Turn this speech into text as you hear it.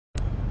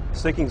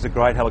Sea King's a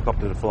great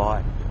helicopter to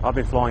fly. I've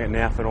been flying it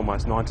now for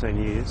almost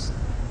 19 years.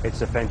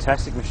 It's a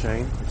fantastic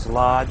machine. It's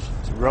large,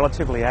 it's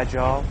relatively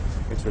agile,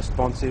 it's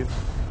responsive,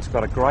 it's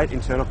got a great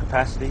internal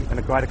capacity and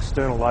a great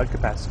external load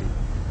capacity,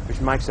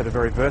 which makes it a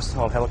very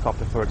versatile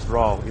helicopter for its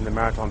role in the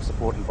maritime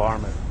support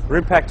environment.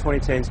 RIMPAC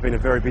 2010 has been a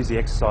very busy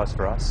exercise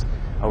for us.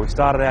 We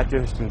started out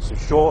just in some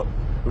short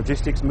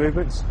logistics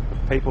movements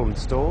of people and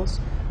stores,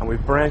 and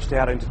we've branched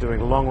out into doing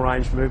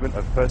long-range movement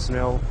of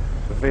personnel,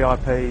 of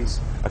VIPs,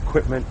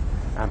 equipment,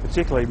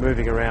 particularly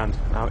moving around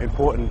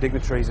important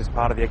dignitaries as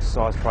part of the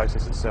exercise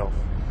process itself.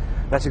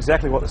 That's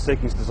exactly what the Sea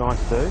King is designed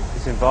to do.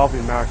 It's involved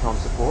in maritime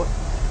support,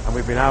 and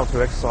we've been able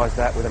to exercise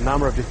that with a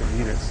number of different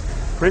units,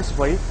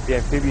 principally the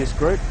amphibious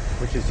group,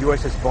 which is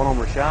USS Bonhomme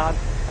Richard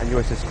and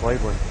USS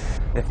Cleveland.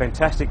 They're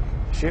fantastic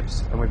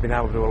ships, and we've been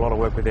able to do a lot of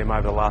work with them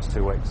over the last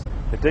 2 weeks.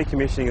 The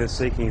decommissioning of the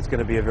Sea King is going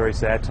to be a very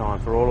sad time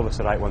for all of us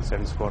at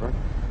 817 Squadron.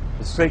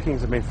 The Sea Kings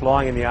have been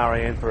flying in the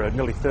RAN for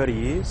nearly 30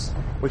 years,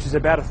 which is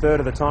about a third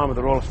of the time of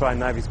the Royal Australian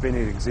Navy's been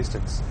in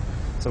existence.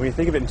 So when you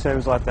think of it in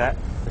terms like that,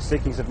 the Sea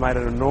Kings have made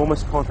an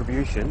enormous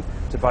contribution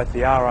to both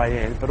the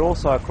RAN but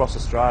also across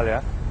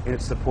Australia in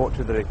its support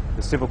to the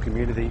civil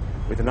community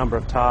with a number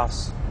of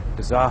tasks,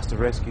 disaster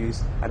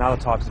rescues and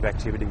other types of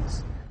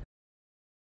activities.